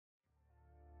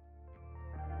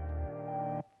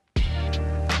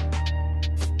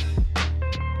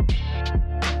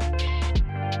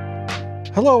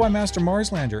Hello, I'm Master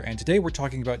Marslander, and today we're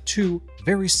talking about two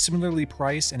very similarly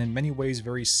priced and in many ways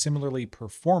very similarly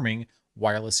performing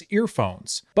wireless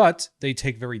earphones, but they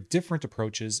take very different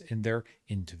approaches in their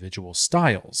individual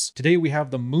styles. Today we have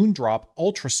the Moondrop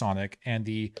Ultrasonic and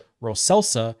the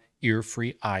Roseselsa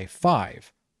Earfree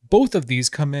i5. Both of these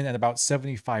come in at about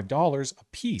 $75 a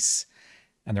piece,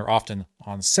 and they're often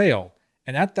on sale.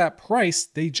 And at that price,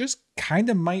 they just kind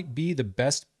of might be the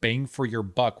best bang for your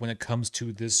buck when it comes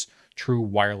to this true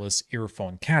wireless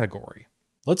earphone category.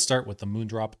 Let's start with the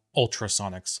Moondrop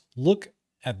Ultrasonics. Look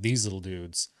at these little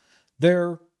dudes.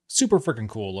 They're super freaking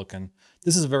cool looking.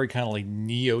 This is a very kind of like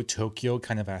Neo-Tokyo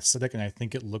kind of aesthetic, and I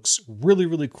think it looks really,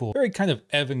 really cool. Very kind of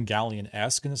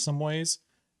Evangelion-esque in some ways.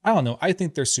 I don't know, I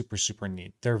think they're super, super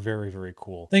neat. They're very, very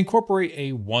cool. They incorporate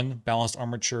a 1 balanced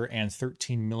armature and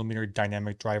 13mm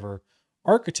dynamic driver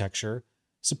architecture,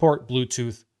 support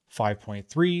Bluetooth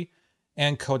 5.3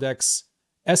 and codecs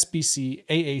SBC,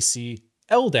 AAC,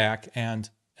 LDAC, and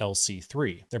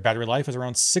LC3. Their battery life is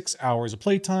around 6 hours of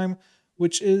playtime,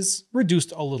 which is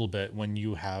reduced a little bit when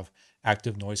you have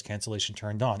active noise cancellation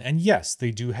turned on. And yes,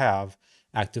 they do have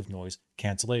active noise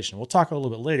cancellation. We'll talk a little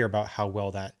bit later about how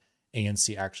well that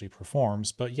ANC actually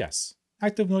performs, but yes,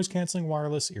 active noise canceling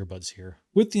wireless earbuds here.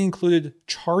 With the included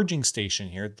charging station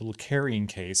here, the little carrying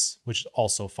case, which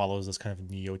also follows this kind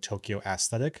of Neo-Tokyo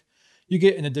aesthetic, you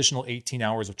get an additional 18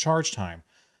 hours of charge time.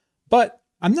 But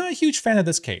I'm not a huge fan of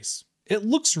this case. It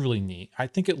looks really neat. I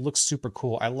think it looks super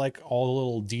cool. I like all the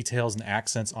little details and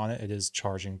accents on it. It is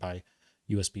charging by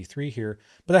USB 3 here,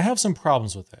 but I have some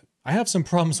problems with it. I have some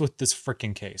problems with this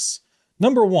freaking case.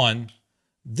 Number one,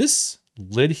 this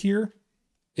lid here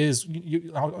is,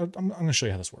 I'm going to show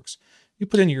you how this works. You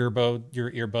put in your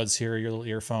earbuds here, your little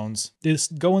earphones. They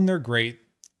just go in there great,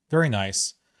 very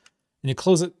nice. And you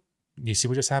close it. You see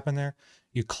what just happened there?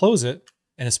 You close it,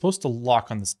 and it's supposed to lock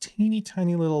on this teeny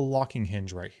tiny little locking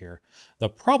hinge right here. The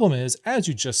problem is, as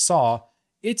you just saw,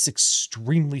 it's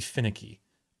extremely finicky.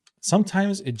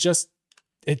 Sometimes it just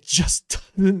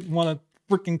doesn't want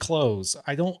to freaking close.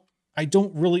 I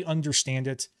don't really understand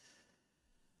it.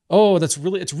 Oh, it's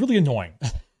really annoying.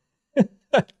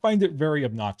 I find it very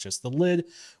obnoxious. The lid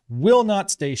will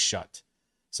not stay shut.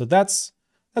 So that's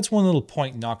one little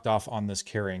point knocked off on this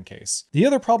carrying case. The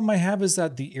other problem I have is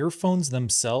that the earphones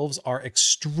themselves are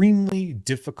extremely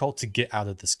difficult to get out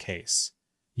of this case.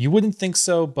 You wouldn't think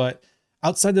so, but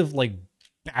outside of like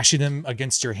bashing them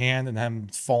against your hand and them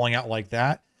falling out like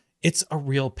that, it's a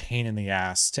real pain in the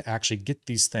ass to actually get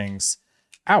these things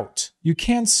out. You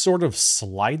can sort of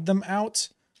slide them out,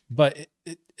 but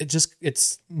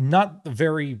it's not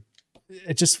very,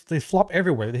 they flop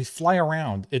everywhere. They fly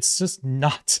around. It's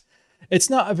not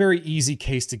a very easy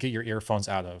case to get your earphones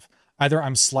out of. Either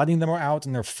I'm sliding them out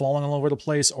and they're falling all over the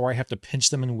place, or I have to pinch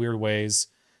them in weird ways.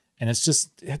 And it's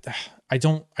just, I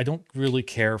don't really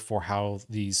care for how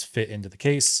these fit into the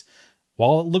case.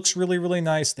 While it looks really, really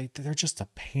nice, they're just a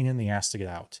pain in the ass to get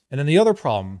out. And then the other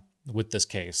problem with this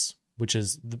case, which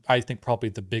is, I think, probably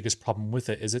the biggest problem with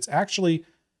it, is it's actually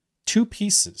two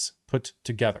pieces put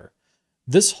together.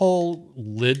 This whole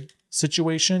lid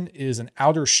situation is an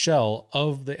outer shell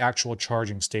of the actual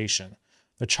charging station.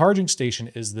 The charging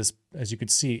station is this, as you can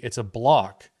see, it's a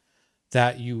block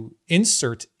that you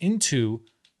insert into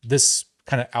this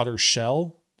kind of outer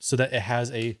shell so that it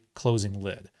has a closing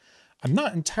lid. I'm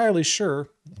not entirely sure,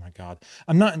 oh my God,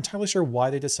 I'm not entirely sure why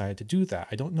they decided to do that.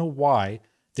 I don't know why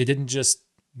they didn't just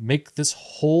make this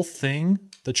whole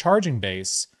thing the charging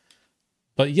base.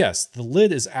 But yes, the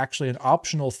lid is actually an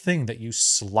optional thing that you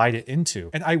slide it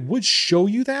into. And I would show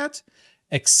you that,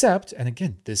 except, and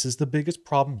again, this is the biggest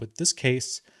problem with this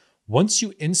case, once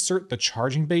you insert the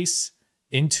charging base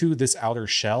into this outer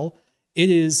shell, it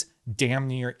is damn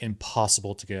near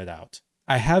impossible to get it out.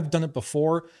 I have done it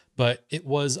before, but it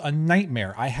was a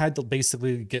nightmare. I had to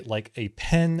basically get like a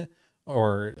pen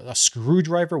or a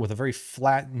screwdriver with a very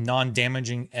flat,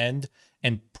 non-damaging end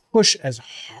and push as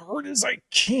hard as I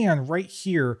can right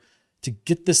here to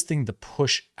get this thing to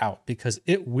push out, because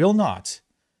it will not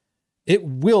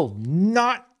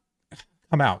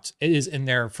come out. It is in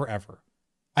there forever.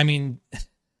 I mean,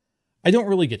 I don't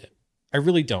really get it. I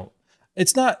really don't.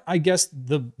 It's not, I guess,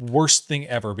 the worst thing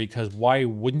ever, because why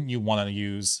wouldn't you want to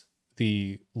use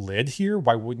the lid here?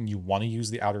 Why wouldn't you want to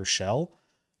use the outer shell?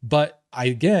 But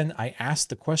I asked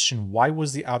the question, why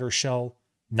was the outer shell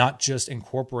not just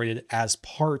incorporated as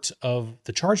part of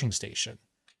the charging station?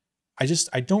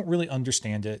 I don't really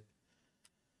understand it.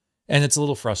 And it's a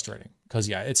little frustrating because,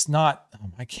 yeah, it's not,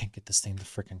 I can't get this thing to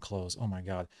freaking close. Oh my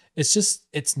God.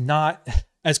 It's not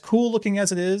as cool looking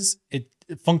as it is. It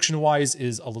function wise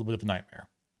is a little bit of a nightmare,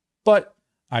 but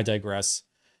I digress.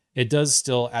 it does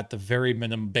still, at the very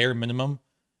bare minimum,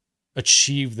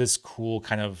 achieve this cool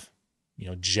kind of,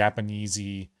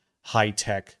 Japanesey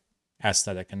high-tech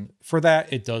aesthetic. And for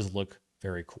that, it does look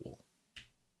very cool.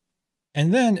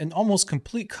 And then in almost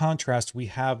complete contrast, we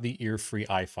have the Earfree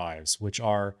i5s, which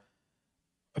are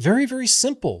very, very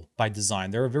simple by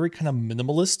design. They're a very kind of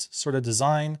minimalist sort of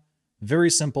design, very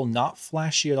simple, not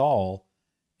flashy at all.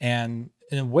 And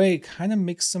in a way, kind of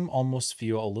makes them almost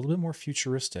feel a little bit more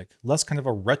futuristic, less kind of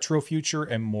a retro future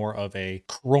and more of a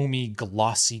chromy,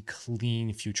 glossy,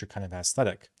 clean future kind of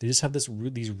aesthetic. They just have these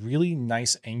really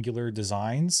nice angular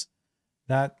designs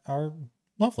that are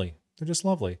lovely. They're just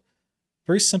lovely.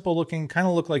 Very simple looking, kind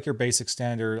of look like your basic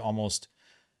standard, almost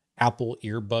Apple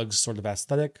earbuds sort of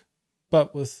aesthetic,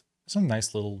 but with some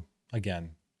nice little,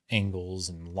 again, angles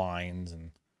and lines,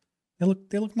 and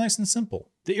they look nice and simple.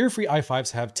 The Earfree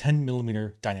i5s have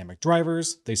 10mm dynamic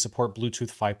drivers. They support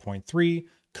Bluetooth 5.3,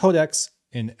 codecs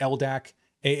in LDAC,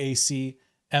 AAC,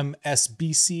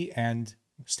 MSBC, and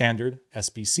standard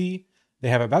SBC. They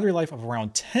have a battery life of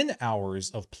around 10 hours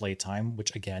of playtime,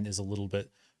 which again is a little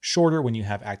bit shorter when you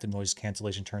have active noise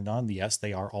cancellation turned on. Yes,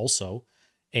 they are also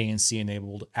ANC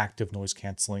enabled active noise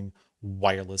canceling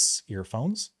wireless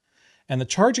earphones. And the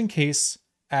charging case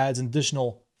adds an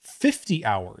additional 50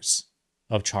 hours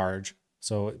of charge.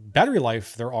 So battery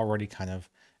life, they're already kind of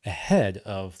ahead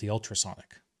of the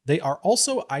Ultrasonic. They are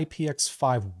also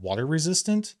IPX5 water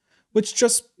resistant, which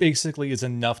just basically is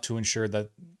enough to ensure that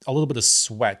a little bit of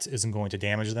sweat isn't going to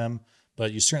damage them,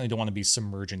 but you certainly don't want to be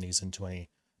submerging these into any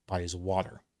bodies of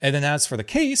water. And then as for the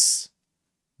case,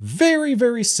 very,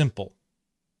 very simple.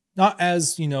 Not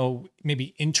as,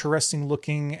 maybe interesting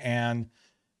looking and,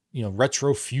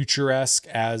 retro future-esque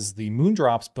as the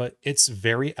Moondrops, but it's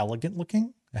very elegant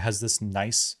looking. It has this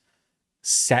nice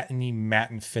satiny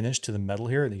matte finish to the metal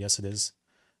here. Yes, it is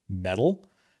metal.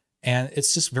 And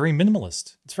it's just very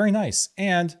minimalist. It's very nice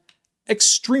and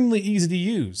extremely easy to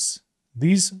use.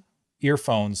 These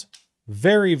earphones,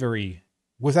 very, very,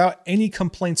 without any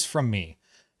complaints from me,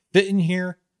 fit in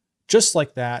here just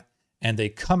like that, and they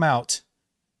come out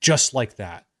just like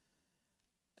that.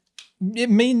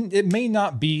 It may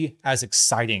not be as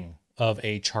exciting of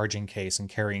a charging case and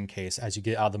carrying case as you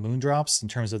get out of the Moondrops in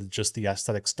terms of just the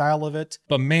aesthetic style of it,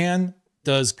 but man,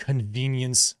 does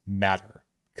convenience matter,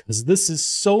 because this is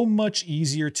so much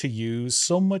easier to use,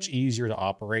 so much easier to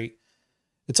operate.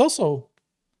 It's also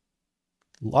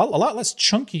a lot less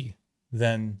chunky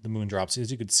than the Moondrops.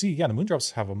 As you could see, yeah, the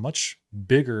Moondrops have a much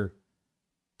bigger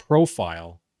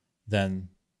profile than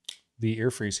the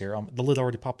Earfrees here. The lid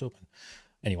already popped open.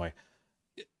 Anyway,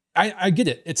 I get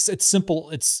it. It's simple.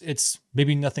 It's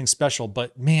maybe nothing special,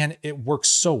 but man, it works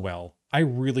so well. I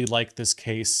really like this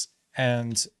case,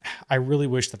 and I really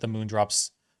wish that the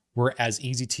Moondrops were as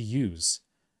easy to use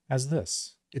as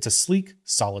this. It's a sleek,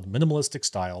 solid, minimalistic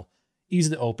style, easy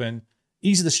to open,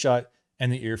 easy to shut,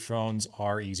 and the earphones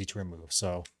are easy to remove.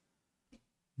 So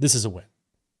this is a win.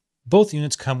 Both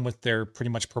units come with their pretty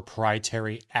much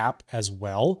proprietary app as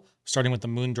well. Starting with the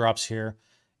Moondrops here.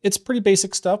 It's pretty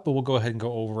basic stuff, but we'll go ahead and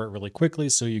go over it really quickly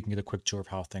so you can get a quick tour of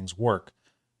how things work.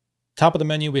 Top of the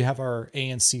menu, we have our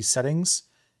ANC settings.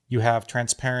 You have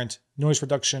transparent, noise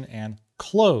reduction, and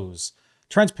close.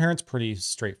 Transparent's pretty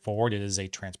straightforward. It is a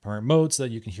transparent mode so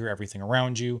that you can hear everything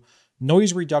around you.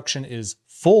 Noise reduction is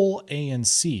full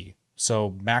ANC.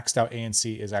 So maxed out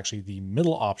ANC is actually the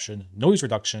middle option. Noise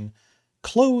reduction.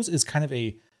 Close is kind of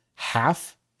a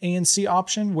half ANC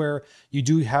option where you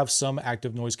do have some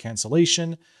active noise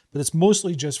cancellation, but it's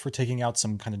mostly just for taking out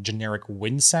some kind of generic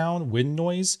wind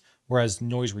noise, whereas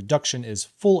noise reduction is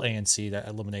full ANC that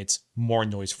eliminates more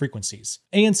noise frequencies.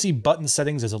 ANC button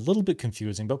settings is a little bit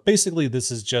confusing, but basically this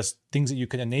is just things that you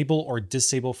can enable or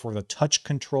disable for the touch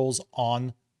controls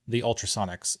on the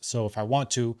Ultrasonics. So if I want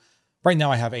to, right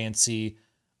now I have ANC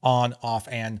on, off,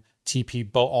 and TP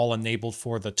all enabled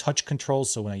for the touch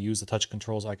controls. So when I use the touch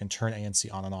controls, I can turn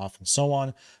ANC on and off and so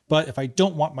on. But if I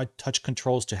don't want my touch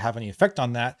controls to have any effect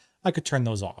on that, I could turn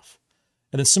those off.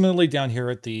 And then similarly down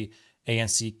here at the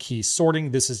ANC key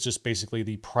sorting, this is just basically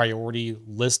the priority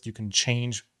list. You can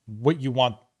change what you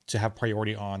want to have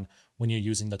priority on when you're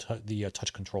using the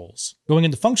touch controls. Going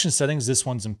into function settings, this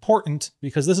one's important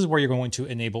because this is where you're going to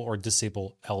enable or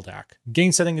disable LDAC.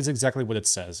 Gain setting is exactly what it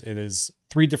says. It is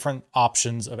 3 different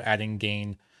options of adding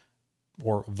gain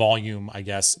or volume, I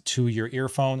guess, to your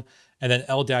earphone. And then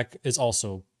LDAC is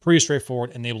also pretty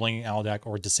straightforward, enabling LDAC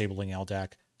or disabling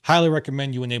LDAC. Highly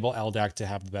recommend you enable LDAC to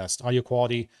have the best audio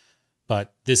quality,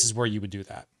 but this is where you would do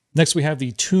that. Next, we have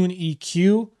the Tune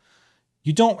EQ.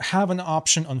 You don't have an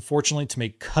option, unfortunately, to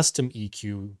make custom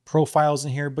EQ profiles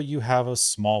in here, but you have a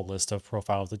small list of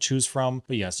profiles to choose from.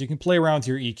 But yes, you can play around with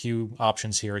your EQ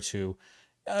options here to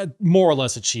more or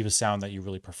less achieve a sound that you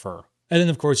really prefer. And then,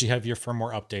 of course, you have your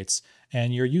firmware updates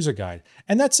and your user guide.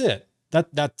 And that's it.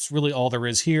 That's really all there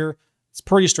is here. It's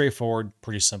pretty straightforward,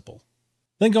 pretty simple.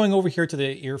 Then going over here to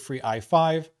the Earfree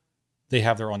i5, they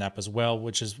have their own app as well,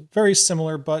 which is very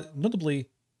similar, but notably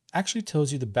actually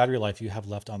tells you the battery life you have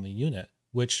left on the unit,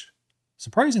 which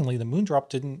surprisingly the Moondrop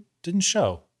didn't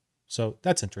show. So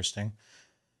that's interesting.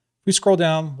 If we scroll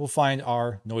down, we'll find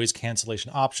our noise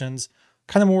cancellation options.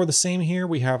 Kind of more of the same here.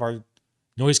 We have our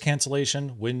noise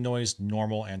cancellation, wind noise,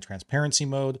 normal, and transparency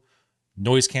mode.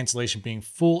 Noise cancellation being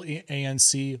full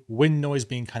ANC, wind noise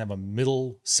being kind of a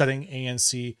middle setting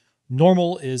ANC.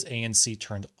 Normal is ANC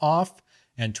turned off,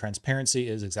 and transparency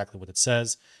is exactly what it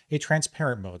says, a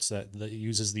transparent mode, so that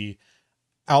uses the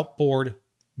outboard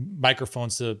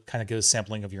microphones to kind of get a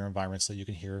sampling of your environment so you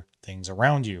can hear things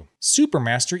around you.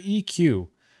 Supermaster EQ,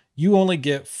 you only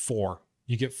get 4.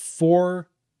 You get 4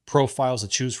 profiles to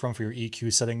choose from for your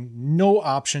EQ setting. No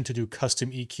option to do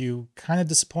custom EQ. Kind of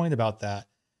disappointed about that.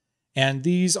 And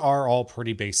these are all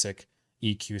pretty basic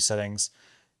EQ settings.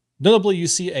 Notably, you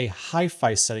see a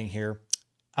hi-fi setting here.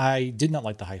 I did not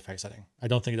like the hi-fi setting. I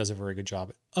don't think it does a very good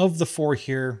job. Of the 4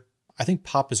 here, I think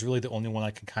pop is really the only one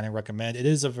I can kind of recommend. It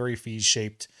is a very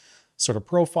V-shaped sort of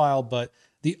profile, but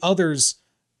the others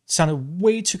sounded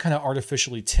way too kind of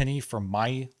artificially tinny for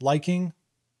my liking.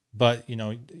 But, you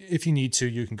know, if you need to,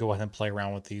 you can go ahead and play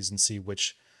around with these and see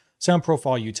which sound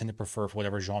profile you tend to prefer for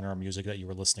whatever genre of music that you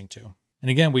were listening to. And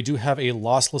again, we do have a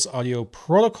lossless audio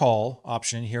protocol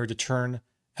option here to turn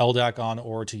LDAC on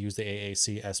or to use the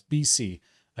AAC SBC.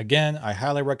 Again, I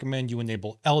highly recommend you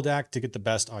enable LDAC to get the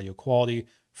best audio quality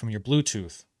from your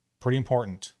Bluetooth. Pretty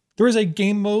important. There is a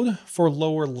game mode for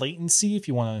lower latency if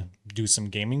you want to do some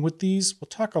gaming with these. We'll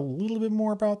talk a little bit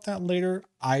more about that later.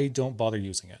 I don't bother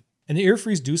using it. And the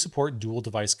Earfrees do support dual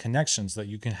device connections, that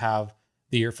you can have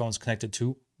the earphones connected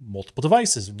to multiple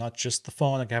devices, not just the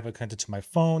phone. I can have it connected to my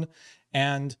phone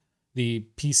and the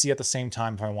PC at the same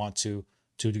time if I want to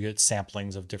get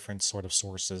samplings of different sort of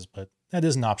sources, but that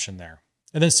is an option there.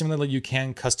 And then similarly, you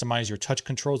can customize your touch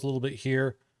controls a little bit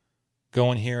here.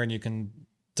 Go in here and you can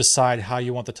decide how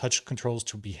you want the touch controls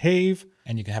to behave,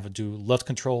 and you can have it do left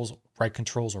controls, right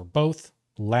controls, or both.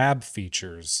 Lab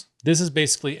features. This is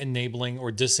basically enabling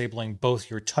or disabling both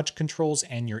your touch controls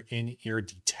and your in-ear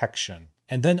detection.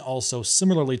 And then also,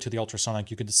 similarly to the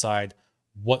ultrasonic, you can decide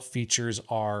what features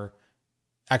are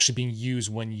actually being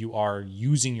used when you are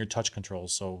using your touch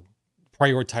controls. So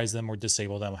prioritize them or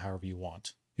disable them however you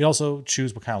want. You also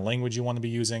choose what kind of language you want to be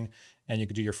using, and you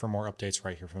can do your firmware updates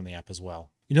right here from the app as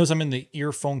well. You notice I'm in the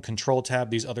earphone control tab.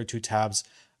 These other 2 tabs,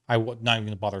 I'm not even going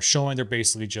to bother showing. They're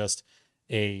basically just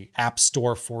a app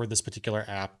store for this particular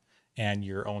app and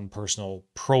your own personal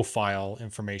profile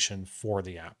information for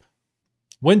the app.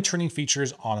 When turning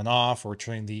features on and off, or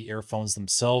turning the earphones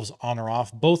themselves on or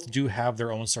off, both do have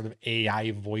their own sort of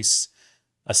AI voice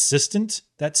assistant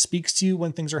that speaks to you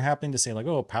when things are happening to say like,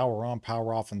 oh, power on,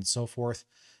 power off, and so forth.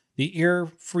 The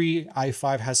Earfree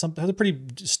i5 has a pretty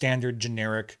standard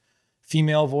generic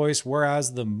female voice,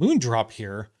 whereas the Moondrop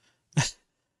here,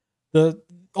 the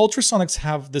Ultrasonics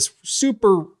have this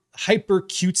super hyper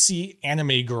cutesy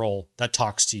anime girl that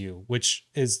talks to you, which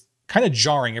is kind of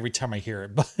jarring every time I hear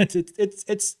it, but it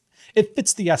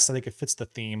fits the aesthetic, it fits the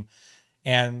theme.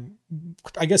 And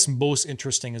I guess most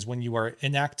interesting is when you are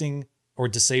enacting or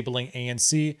disabling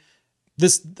ANC.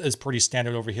 This is pretty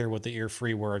standard over here with the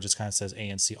Earfree, where it just kind of says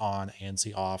ANC on,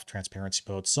 ANC off, transparency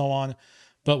mode, so on.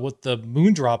 But with the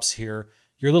Moondrops here,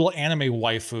 your little anime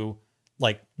waifu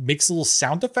like makes little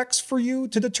sound effects for you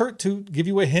to give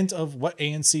you a hint of what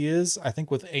ANC is. I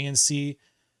think with ANC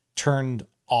turned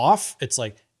off, it's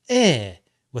like eh.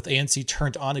 With ANC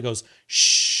turned on, it goes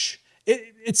shh.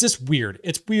 It's just weird.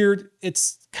 It's weird.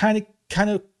 It's kind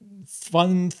of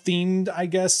fun themed, I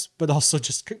guess, but also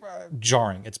just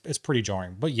jarring. It's pretty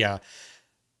jarring. But yeah,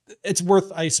 it's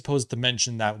worth, I suppose, to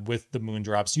mention that with the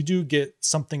Moondrops, you do get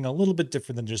something a little bit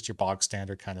different than just your bog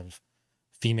standard kind of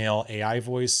female AI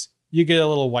voice. You get a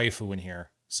little waifu in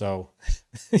here. So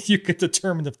you could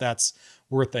determine if that's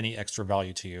worth any extra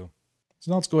value to you.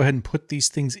 So now let's go ahead and put these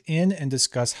things in and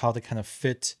discuss how they kind of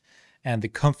fit and the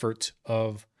comfort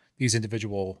of these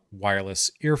individual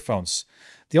wireless earphones.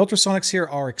 The Ultrasonics here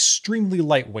are extremely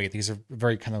lightweight. These are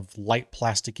very kind of light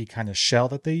plasticky kind of shell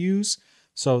that they use.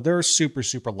 So they're super,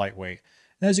 super lightweight.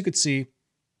 And as you can see,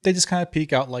 they just kind of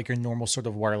peek out like your normal sort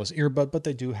of wireless earbud, but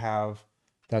they do have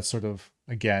that sort of,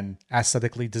 again,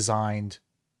 aesthetically designed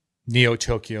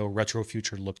neo-Tokyo retro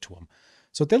future look to them.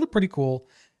 So they look pretty cool,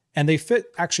 and they fit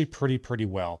actually pretty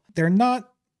well. They're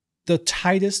not the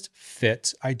tightest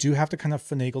fit. I do have to kind of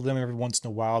finagle them every once in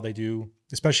a while. They do,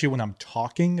 especially when I'm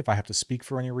talking, if I have to speak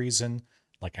for any reason,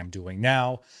 like I'm doing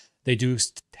now, they do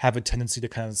have a tendency to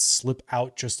kind of slip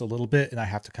out just a little bit, and I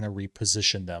have to kind of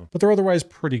reposition them. But they're otherwise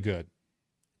pretty good.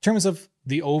 In terms of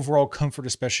the overall comfort,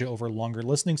 especially over longer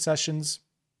listening sessions,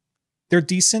 they're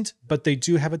decent, but they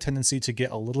do have a tendency to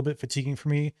get a little bit fatiguing for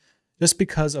me just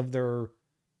because of their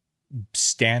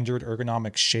standard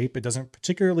ergonomic shape. It doesn't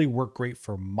particularly work great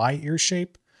for my ear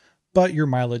shape, but your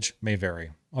mileage may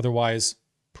vary. Otherwise,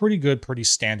 pretty good, pretty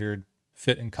standard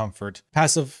fit and comfort.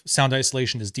 Passive sound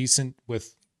isolation is decent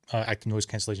with active noise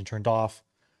cancellation turned off.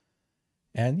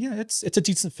 And yeah, it's a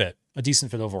decent fit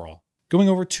overall. Going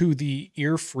over to the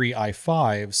Earfree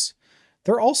i5s,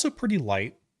 they're also pretty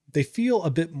light. They feel a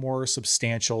bit more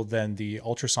substantial than the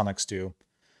Ultrasonics do,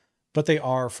 but they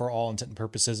are, for all intent and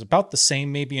purposes, about the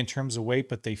same maybe in terms of weight,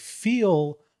 but they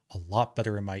feel a lot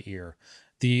better in my ear.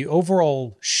 The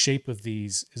overall shape of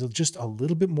these is just a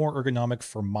little bit more ergonomic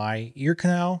for my ear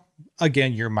canal.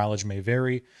 Again, your mileage may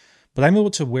vary, but I'm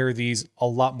able to wear these a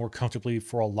lot more comfortably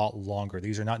for a lot longer.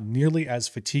 These are not nearly as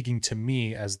fatiguing to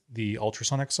me as the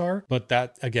Ultrasonics are, but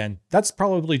that, again, that's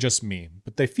probably just me.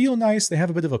 But they feel nice. They have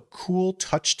a bit of a cool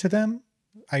touch to them.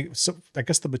 I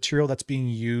guess the material that's being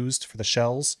used for the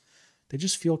shells, they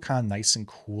just feel kind of nice and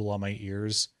cool on my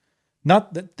ears.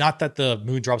 Not that the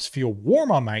Moondrops feel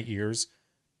warm on my ears.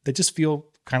 They just feel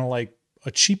kind of like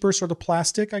a cheaper sort of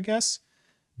plastic, I guess,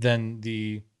 than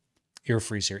the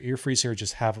Earfrees here. Earfrees here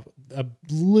just have a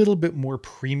little bit more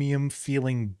premium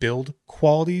feeling build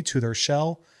quality to their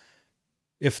shell,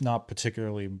 if not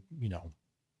particularly,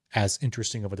 as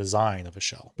interesting of a design of a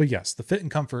shell. But yes, the fit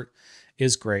and comfort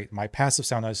is great. My passive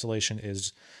sound isolation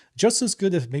is just as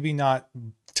good, if maybe not a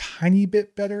tiny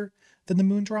bit better than the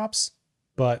Moondrops,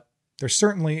 but they're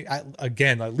certainly,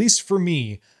 again, at least for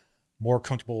me, more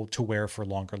comfortable to wear for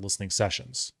longer listening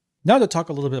sessions. Now to talk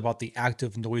a little bit about the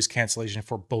active noise cancellation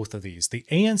for both of these. The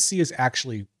ANC is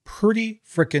actually pretty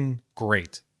freaking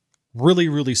great.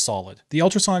 Really solid. The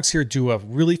Ultrasonics here do a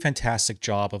really fantastic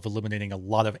job of eliminating a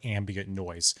lot of ambient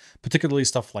noise, particularly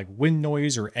stuff like wind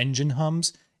noise or engine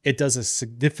hums. It does a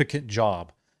significant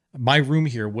job. My room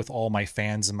here, with all my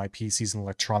fans and my PCs and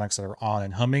electronics that are on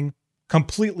and humming,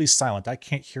 completely silent. I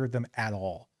can't hear them at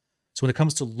all. So when it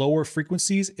comes to lower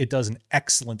frequencies, it does an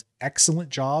excellent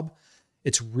job.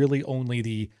 It's really only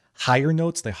the higher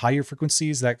notes, the higher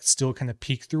frequencies that still kind of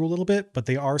peek through a little bit, but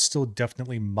they are still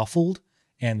definitely muffled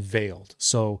and veiled.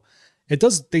 So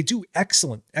they do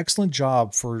excellent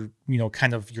job for,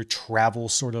 kind of your travel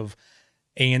sort of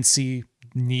ANC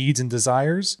needs and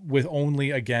desires, with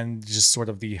only, again, just sort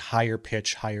of the higher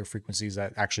pitch, higher frequencies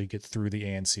that actually get through the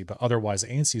ANC. But otherwise, the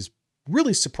ANC is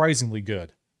really surprisingly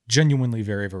good. Genuinely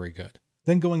very good.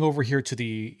 Then going over here to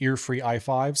the Earfree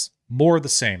i5s, more of the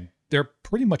same. They're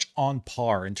pretty much on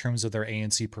par in terms of their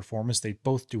ANC performance. They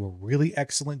both do a really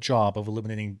excellent job of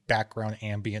eliminating background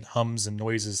ambient hums and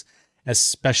noises,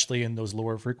 especially in those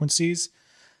lower frequencies.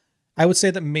 I would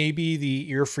say that maybe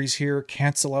the Earfrees here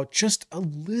cancel out just a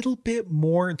little bit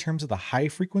more in terms of the high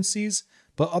frequencies,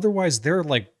 but otherwise they're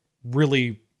like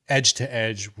really edge to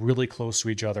edge, really close to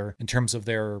each other in terms of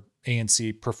their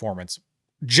ANC performance.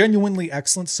 Genuinely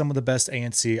excellent. Some of the best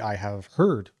ANC I have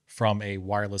heard from a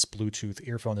wireless Bluetooth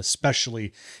earphone,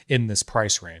 especially in this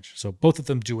price range. So both of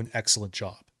them do an excellent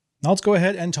job. Now let's go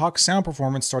ahead and talk sound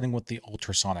performance, starting with the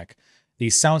Ultrasonic. The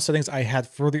sound settings I had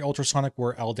for the Ultrasonic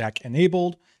were LDAC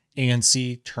enabled,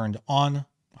 ANC turned on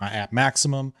at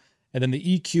maximum, and then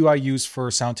the EQ I used for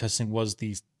sound testing was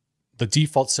the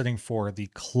default setting for the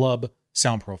club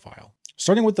sound profile.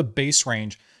 Starting with the bass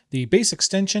range, the bass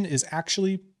extension is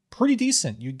actually pretty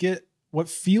decent. You get what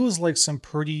feels like some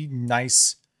pretty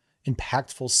nice,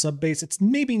 impactful sub bass. It's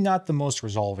maybe not the most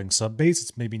resolving sub bass.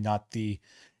 It's maybe not the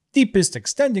deepest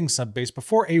extending sub bass, but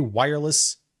for a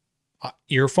wireless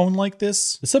earphone like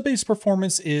this, the sub bass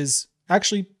performance is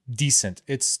actually decent.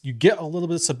 You get a little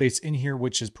bit of sub bass in here,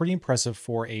 which is pretty impressive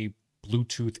for a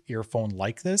Bluetooth earphone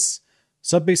like this.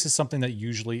 Sub bass is something that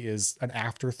usually is an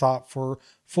afterthought for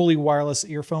fully wireless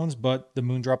earphones, but the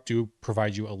Moondrop do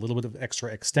provide you a little bit of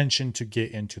extra extension to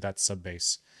get into that sub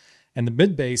bass. And the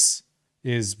mid bass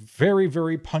is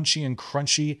very punchy and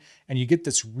crunchy, and you get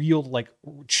this real like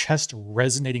chest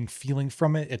resonating feeling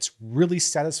from it. It's really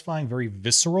satisfying, very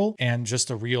visceral, and just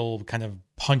a real kind of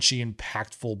punchy,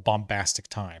 impactful, bombastic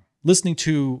time. Listening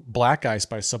to Black Ice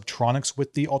by Subtronics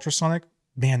with the Ultrasonic,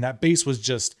 man, that bass was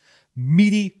just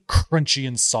meaty, crunchy,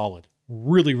 and solid.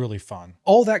 really, really fun.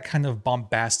 All that kind of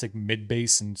bombastic mid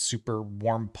bass and super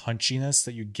warm punchiness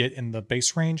that you get in the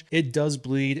bass range, it does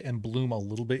bleed and bloom a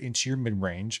little bit into your mid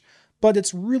range, but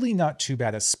it's really not too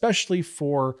bad, especially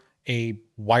for a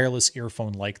wireless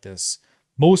earphone like this.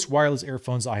 Most wireless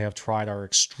earphones I have tried are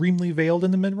extremely veiled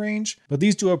in the mid range, but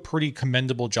these do a pretty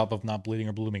commendable job of not bleeding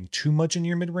or blooming too much in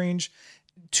your mid range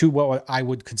to what I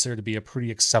would consider to be a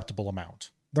pretty acceptable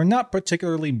amount. They're not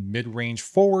particularly mid-range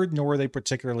forward, nor are they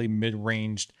particularly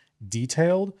mid-range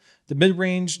detailed. The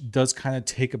mid-range does kind of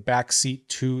take a backseat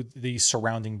to the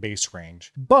surrounding bass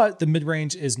range, but the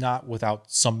mid-range is not without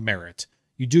some merit.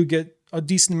 You do get a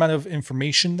decent amount of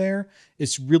information there.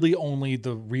 It's really only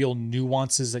the real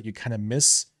nuances that you kind of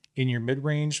miss in your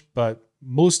mid-range, but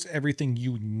most everything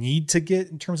you need to get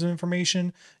in terms of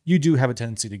information, you do have a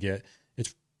tendency to get.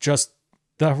 It's just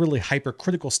the really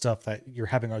hypercritical stuff that you're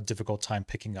having a difficult time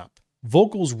picking up.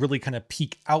 Vocals really kind of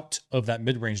peak out of that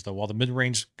mid-range though. While the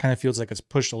mid-range kind of feels like it's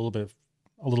pushed a little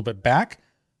bit back,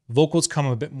 vocals come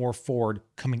a bit more forward,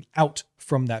 coming out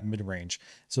from that mid-range.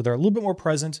 So they're a little bit more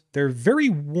present. They're very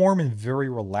warm and very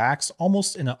relaxed,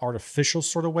 almost in an artificial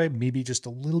sort of way, maybe just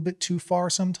a little bit too far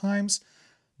sometimes.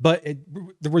 But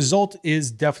the result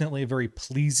is definitely very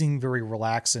pleasing, very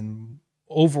relaxed, and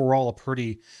overall a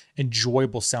pretty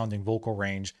enjoyable sounding vocal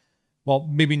range. While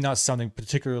maybe not sounding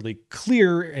particularly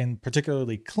clear and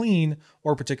particularly clean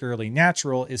or particularly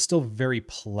natural, is still very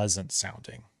pleasant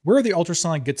sounding. Where the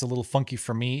ultrasonic gets a little funky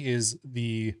for me is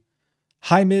the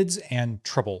high mids and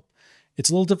treble. It's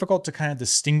a little difficult to kind of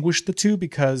distinguish the two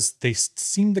because they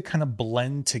seem to kind of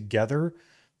blend together.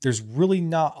 There's really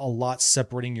not a lot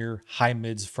separating your high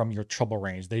mids from your treble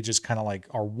range. They just kind of like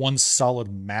are one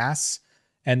solid mass.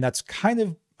 And that's kind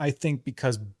of, I think,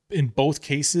 because in both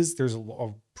cases, there's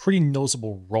a pretty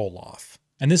noticeable roll off.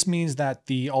 And this means that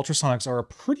the ultrasonics are a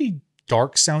pretty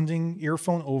dark sounding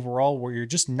earphone overall, where you're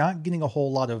just not getting a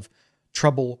whole lot of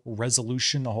treble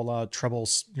resolution, a whole lot of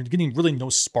trebles. You're getting really no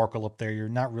sparkle up there. You're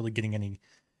not really getting any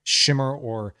shimmer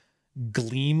or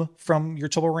gleam from your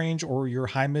treble range or your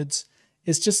high mids.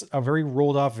 It's just a very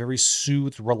rolled off, very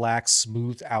soothed, relaxed,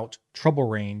 smoothed out treble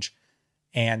range.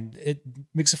 And it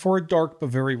makes it for a dark but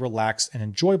very relaxed and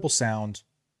enjoyable sound.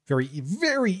 Very,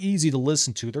 very easy to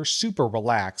listen to. They're super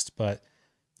relaxed, but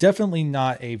definitely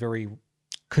not a very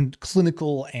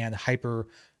clinical and hyper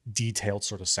detailed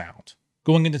sort of sound.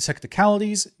 Going into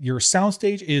technicalities, your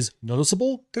soundstage is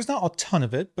noticeable. There's not a ton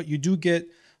of it, but you do get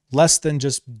less than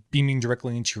just beaming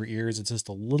directly into your ears. It's just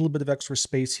a little bit of extra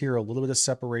space here, a little bit of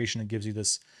separation. It gives you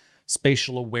this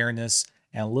spatial awareness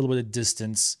and a little bit of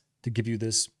distance to give you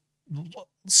this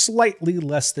slightly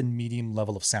less than medium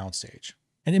level of soundstage.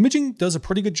 And imaging does a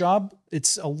pretty good job.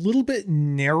 It's a little bit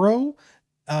narrow.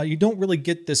 You don't really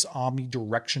get this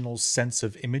omnidirectional sense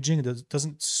of imaging. It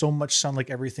doesn't so much sound like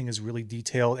everything is really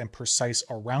detailed and precise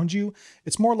around you.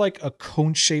 It's more like a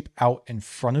cone shape out in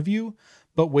front of you.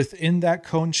 But within that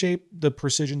cone shape, the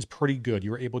precision's pretty good.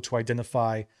 You're able to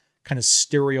identify kind of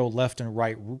stereo left and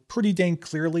right pretty dang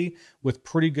clearly with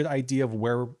pretty good idea of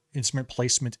where instrument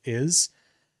placement is.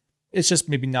 It's just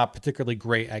maybe not particularly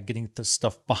great at getting the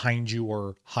stuff behind you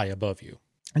or high above you.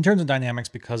 In terms of dynamics,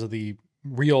 because of the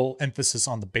real emphasis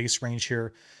on the bass range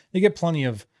here, you get plenty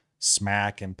of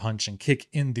smack and punch and kick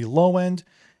in the low end.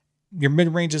 Your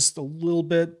mid range is a little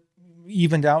bit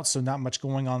evened out, so not much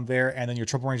going on there. And then your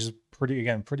treble range is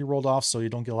pretty rolled off, so you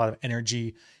don't get a lot of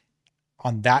energy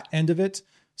on that end of it.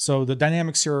 So the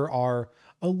dynamics here are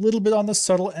a little bit on the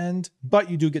subtle end,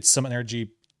 but you do get some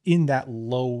energy in that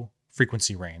low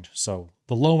frequency range. So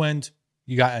the low end,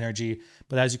 you got energy,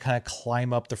 but as you kind of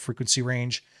climb up the frequency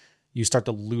range, you start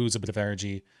to lose a bit of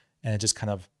energy and it just kind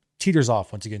of teeters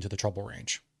off once you get into the treble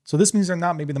range. So this means they're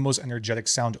not maybe the most energetic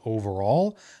sound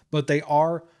overall, but they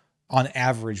are on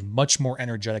average much more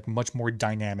energetic, much more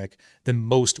dynamic than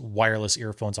most wireless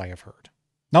earphones I have heard.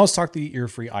 Now let's talk the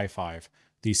Earfree i5.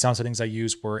 The sound settings I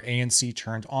used were ANC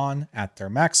turned on at their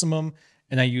maximum,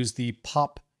 and I used the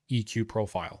pop EQ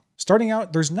profile. Starting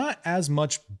out, there's not as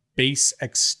much bass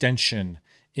extension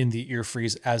in the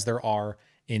Earfrees as there are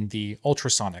in the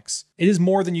Ultrasonics. It is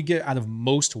more than you get out of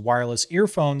most wireless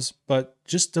earphones, but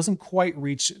just doesn't quite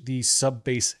reach the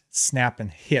sub-bass snap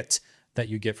and hit that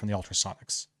you get from the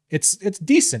Ultrasonics. It's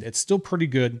decent, it's still pretty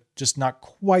good, just not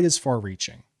quite as far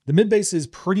reaching. The mid-bass is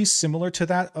pretty similar to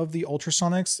that of the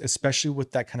Ultrasonics, especially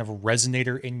with that kind of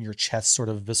resonator in your chest sort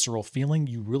of visceral feeling.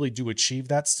 You really do achieve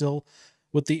that still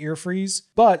with the Earfrees,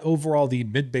 but overall the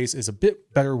mid-bass is a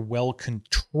bit better well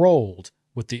controlled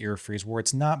with the Earfrees, where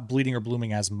it's not bleeding or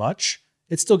blooming as much.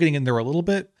 It's still getting in there a little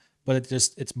bit, but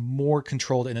it's more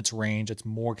controlled in its range. It's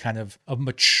more kind of a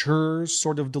mature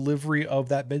sort of delivery of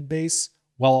that mid-bass,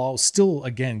 while still,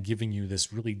 again, giving you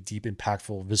this really deep,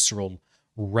 impactful, visceral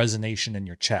resonation in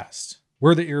your chest.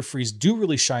 Where the Earfrees do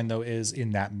really shine, though, is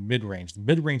in that mid-range. The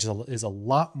mid-range is a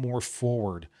lot more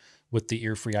forward with the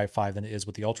Earfree i5 than it is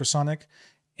with the Ultrasonic.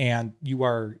 And you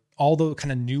are, all the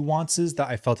kind of nuances that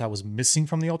I felt I was missing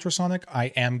from the Ultrasonic, I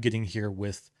am getting here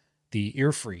with the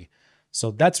Earfree.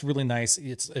 So that's really nice.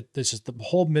 It's just the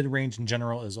whole mid-range in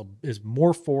general is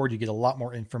more forward. You get a lot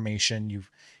more information. You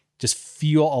just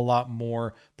feel a lot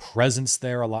more presence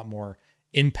there, a lot more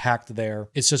impact there.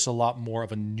 It's just a lot more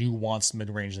of a nuanced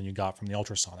mid-range than you got from the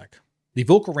Ultrasonic. The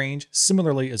vocal range,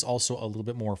 similarly, is also a little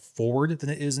bit more forward than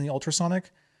it is in the Ultrasonic,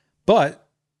 but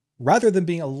rather than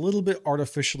being a little bit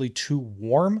artificially too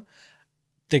warm,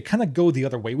 they kind of go the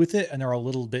other way with it and are a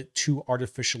little bit too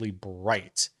artificially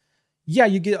bright. Yeah,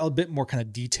 you get a bit more kind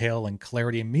of detail and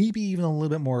clarity, and maybe even a little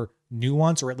bit more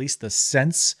nuance, or at least the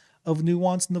sense of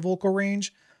nuance in the vocal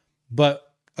range.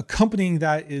 But accompanying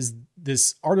that is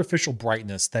this artificial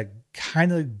brightness that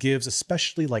kind of gives,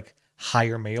 especially like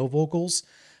higher male vocals,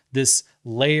 this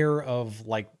layer of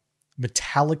like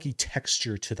metallic-y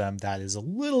texture to them that is a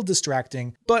little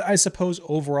distracting. But I suppose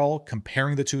overall,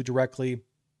 comparing the two directly,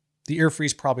 the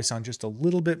Earfrees probably sound just a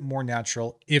little bit more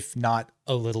natural, if not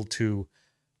a little too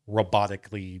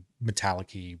robotically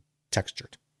metallic-y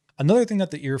textured. Another thing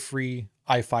that the Earfree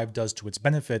i5 does to its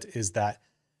benefit is that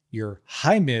your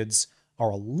high mids are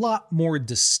a lot more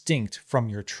distinct from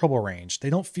your treble range. They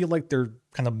don't feel like they're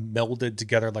kind of melded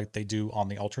together like they do on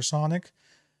the Ultrasonic.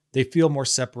 They feel more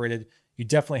separated. You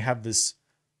definitely have this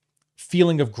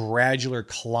feeling of gradual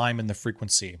climb in the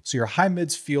frequency. So your high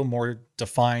mids feel more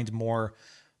defined, more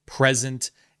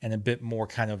present, and a bit more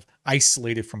kind of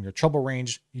isolated from your treble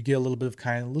range. You get a little bit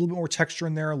more texture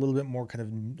in there, a little bit more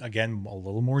kind of, again, a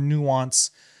little more nuance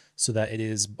so that it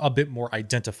is a bit more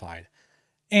identified.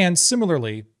 And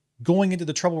similarly, going into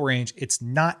the treble range, it's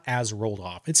not as rolled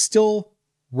off. It's still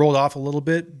rolled off a little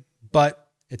bit, but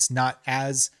it's not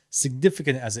as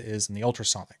significant as it is in the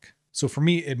Ultrasonic. So for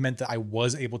me, it meant that I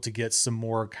was able to get some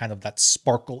more kind of that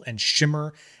sparkle and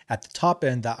shimmer at the top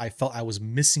end that I felt I was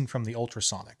missing from the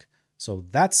Ultrasonic. So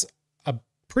that's a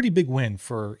pretty big win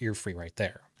for Earfree right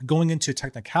there. Going into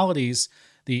technicalities,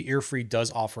 the Earfree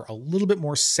does offer a little bit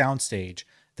more soundstage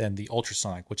than the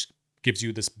Ultrasonic, which gives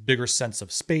you this bigger sense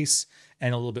of space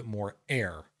and a little bit more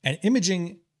air. And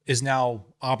imaging is now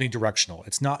omnidirectional.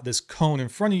 It's not this cone in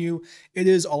front of you. It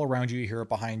is all around you. You hear it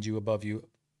behind you, above you,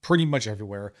 pretty much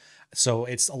everywhere. So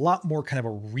it's a lot more kind of a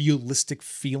realistic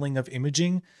feeling of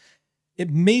imaging.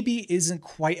 It maybe isn't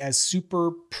quite as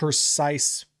super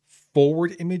precise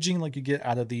forward imaging like you get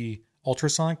out of the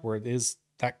Ultrasonic, where it is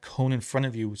that cone in front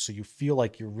of you. So you feel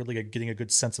like you're really getting a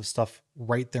good sense of stuff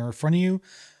right there in front of you.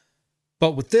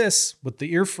 But with this, with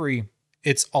the Earfree,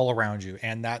 it's all around you.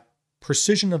 And that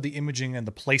precision of the imaging and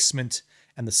the placement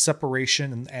and the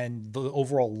separation and the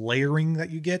overall layering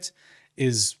that you get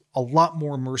is a lot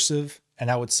more immersive. And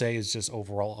I would say is just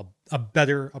overall a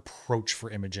better approach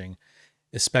for imaging,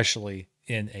 especially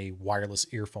in a wireless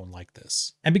earphone like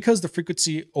this. And because the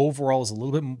frequency overall is a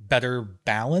little bit better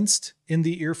balanced in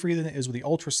the Earfree than it is with the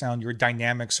ultrasound, your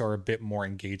dynamics are a bit more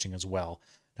engaging as well.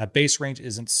 That bass range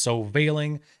isn't so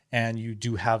veiling, and you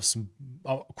do have some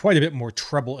quite a bit more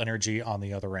treble energy on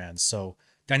the other end. So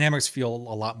dynamics feel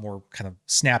a lot more kind of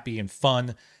snappy and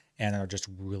fun, and are just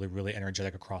really, really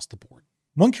energetic across the board.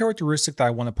 One characteristic that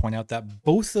I want to point out that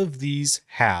both of these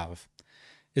have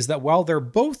is that while they're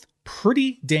both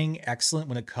pretty dang excellent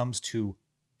when it comes to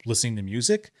listening to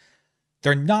music,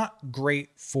 they're not great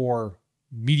for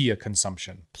media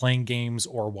consumption, playing games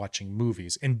or watching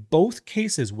movies. In both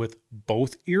cases, with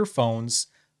both earphones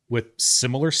with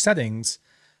similar settings,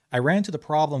 I ran into the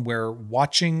problem where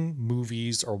watching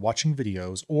movies or watching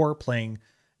videos or playing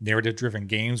narrative-driven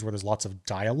games where there's lots of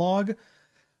dialogue,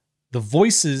 the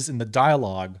voices in the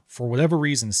dialogue, for whatever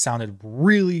reason, sounded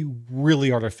really,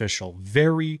 really artificial,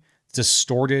 very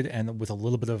distorted, and with a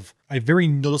little bit of a very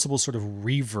noticeable sort of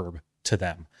reverb to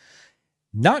them.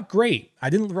 Not great. I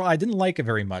didn't like it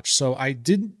very much. So I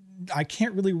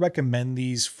can't really recommend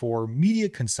these for media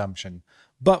consumption,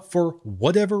 but for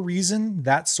whatever reason,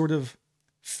 that sort of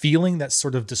feeling, that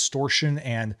sort of distortion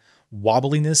and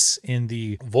wobbliness in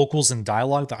the vocals and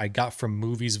dialogue that I got from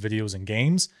movies, videos, and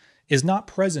games is not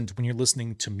present when you're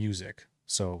listening to music.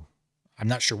 So I'm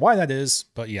not sure why that is,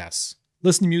 but yes,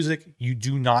 listen to music, you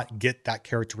do not get that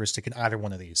characteristic in either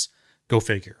one of these. Go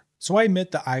figure. So I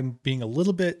admit that I'm being a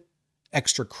little bit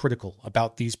extra critical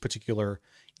about these particular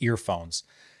earphones.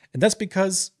 And that's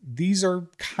because these are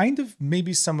kind of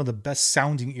maybe some of the best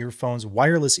sounding earphones,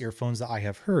 wireless earphones that I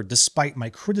have heard, despite my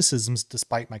criticisms,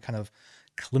 despite my kind of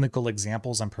clinical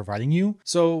examples I'm providing you.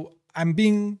 So I'm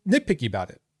being nitpicky about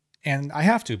it. And I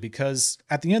have to, because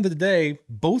at the end of the day,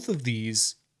 both of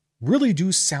these really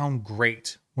do sound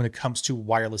great when it comes to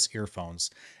wireless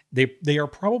earphones. They are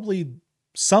probably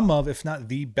some of, if not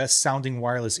the best sounding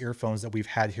wireless earphones that we've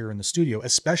had here in the studio,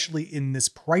 especially in this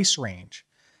price range.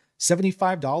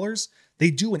 $75,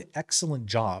 they do an excellent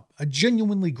job, a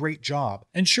genuinely great job.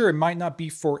 And sure, it might not be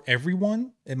for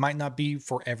everyone. It might not be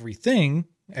for everything,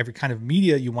 every kind of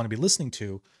media you want to be listening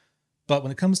to. But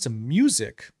when it comes to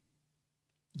music,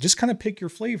 just kind of pick your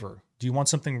flavor. Do you want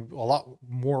something a lot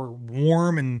more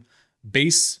warm and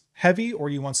bass heavy, or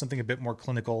do you want something a bit more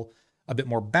clinical, a bit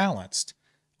more balanced?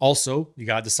 Also, you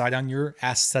got to decide on your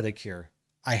aesthetic here.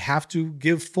 I have to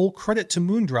give full credit to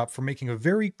Moondrop for making a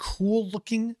very cool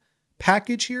looking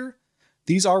package here.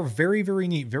 These are very, very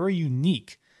neat, very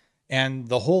unique. And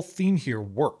the whole theme here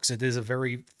works. It is a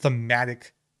very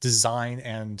thematic design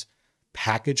and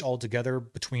package altogether,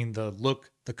 between the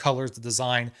look, the colors, the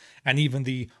design, and even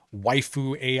the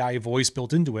waifu AI voice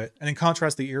built into it. And in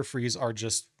contrast, the Earfrees are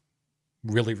just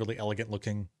really, really elegant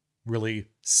looking, really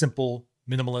simple,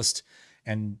 minimalist,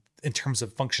 and in terms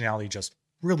of functionality, just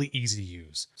really easy to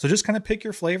use. So just kind of pick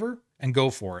your flavor and go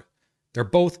for it. They're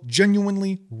both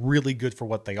genuinely really good for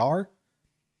what they are,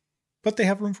 but they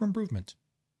have room for improvement.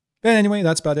 But anyway,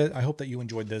 that's about it. I hope that you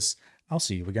enjoyed this. I'll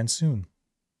see you again soon.